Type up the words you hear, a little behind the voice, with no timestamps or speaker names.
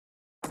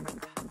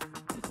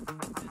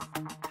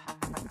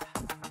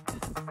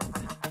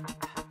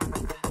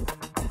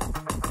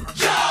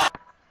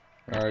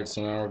Alright,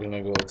 so now we're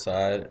gonna go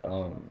outside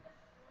in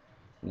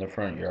the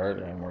front yard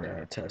and we're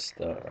gonna test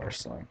our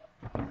sling.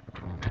 Come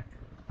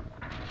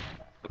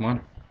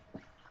on.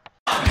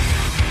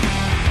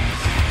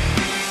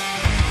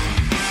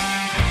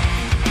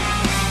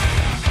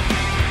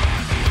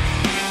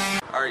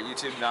 Alright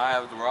YouTube, now I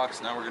have the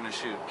rocks, now we're gonna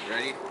shoot. You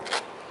ready?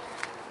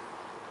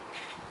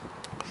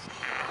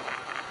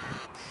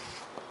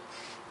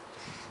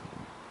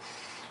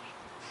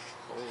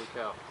 Holy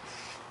cow.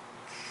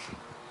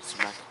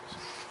 Smack.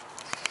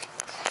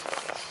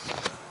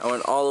 I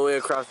went all the way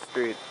across the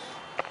street.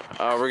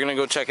 We're gonna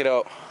go check it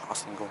out.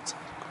 Austin, go inside.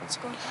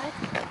 Go inside.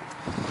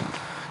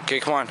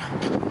 Okay, come on.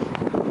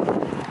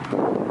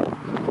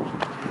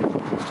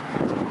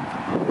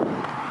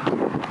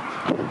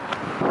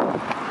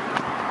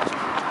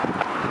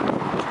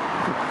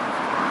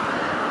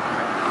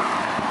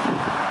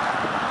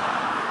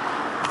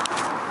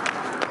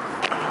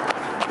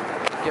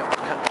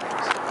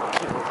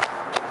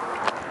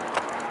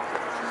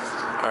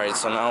 Alright,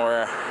 so now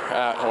we're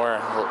at where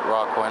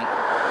rock went.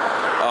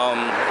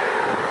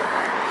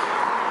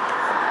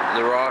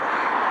 The rock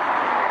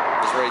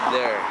is right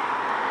there.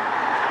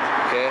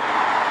 Okay?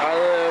 I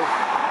live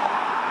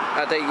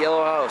at that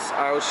yellow house.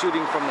 I was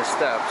shooting from the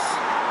steps.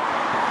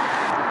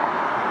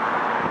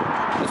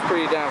 It's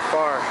pretty damn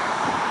far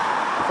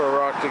for a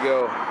rock to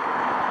go.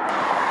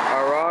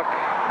 Our rock,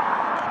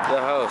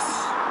 the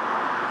house.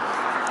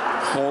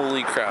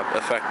 Holy crap,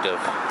 effective.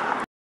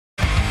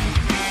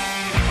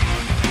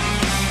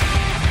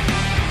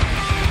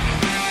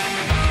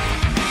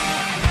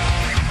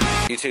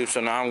 YouTube, so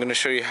now I'm going to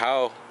show you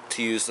how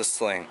to use the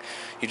sling.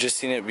 You just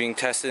seen it being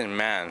tested and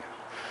man,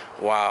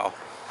 wow.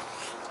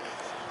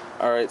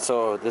 Alright,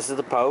 so this is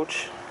the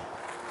pouch.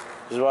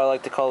 This is what I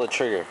like to call the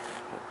trigger.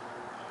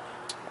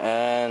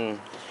 And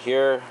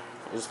here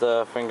is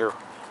the finger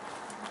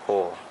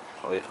hole.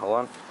 Wait, hold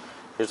on.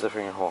 Here's the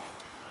finger hole.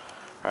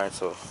 Alright,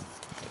 so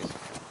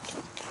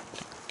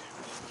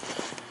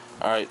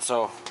I'm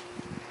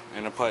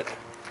going to put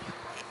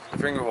the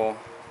finger hole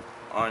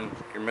on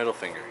your middle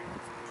finger.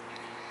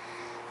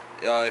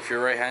 If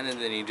you're right-handed,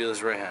 then you do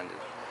this right-handed.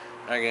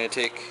 Now you're going to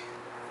take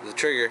the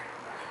trigger,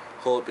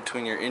 hold it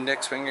between your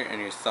index finger and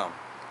your thumb.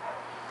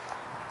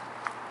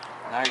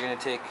 Now you're going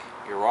to take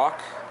your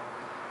rock,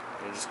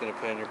 and you're just going to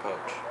put it in your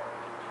pouch.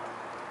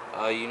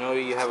 You know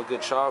you have a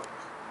good shot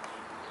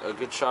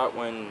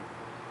when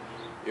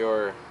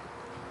your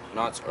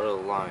knots are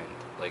aligned,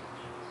 like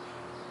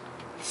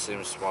the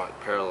same spot,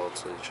 parallel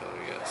to each other,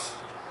 I guess.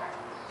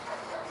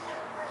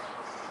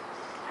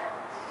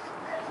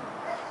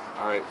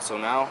 Alright, so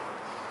now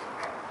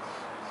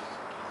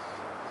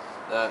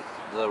that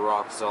the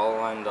rock's all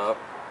lined up,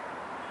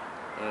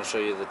 I'm going to show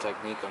you the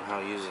technique on how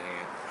using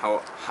it,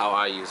 how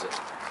I use it.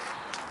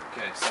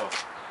 Okay, so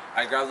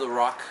I grab the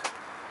rock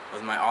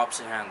with my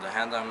opposite hand, the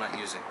hand that I'm not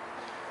using.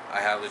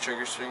 I have the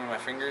trigger string in my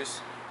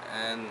fingers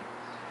and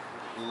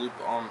the loop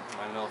on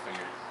my middle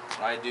finger.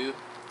 What I do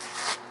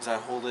is I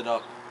hold it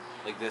up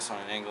like this on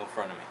an angle in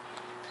front of me.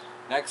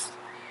 Next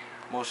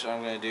motion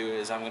I'm going to do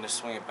is I'm going to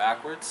swing it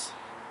backwards.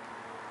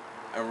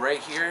 And right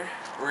here,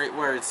 right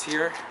where it's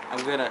here,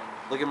 I'm gonna,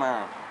 look at my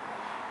arm,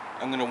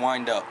 I'm gonna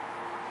wind up.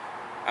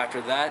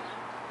 After that,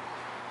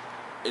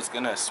 it's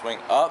gonna swing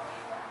up,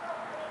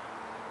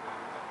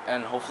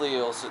 and hopefully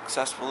it'll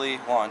successfully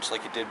launch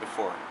like it did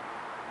before.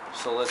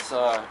 So let's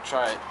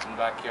try it in the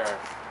backyard.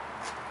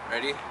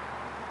 Ready?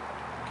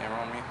 Camera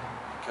on me,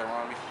 camera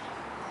on me.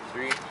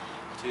 3,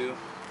 2,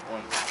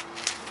 1.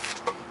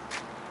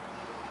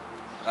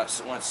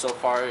 That went so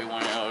far, it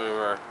went out of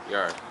our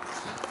yard.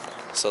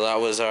 So that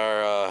was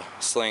our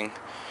sling.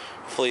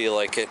 Hopefully you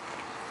like it.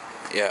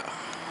 Yeah.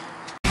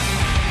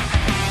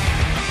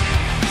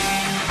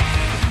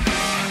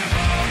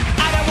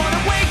 I don't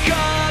wanna wake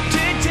up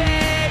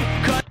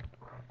today.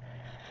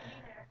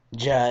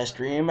 Just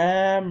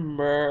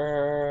remember,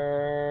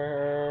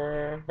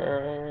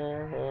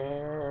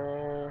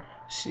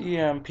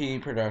 CMP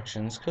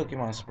Productions, Cookie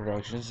Monster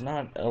Productions,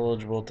 not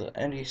eligible to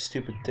any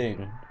stupid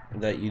thing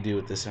that you do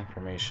with this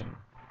information.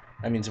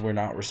 That means we're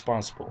not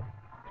responsible.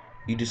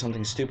 You do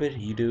something stupid,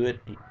 you do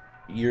it,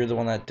 you're the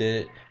one that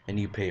did it, and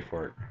you pay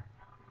for it.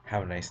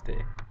 Have a nice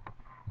day.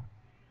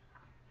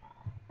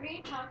 Are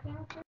you talking?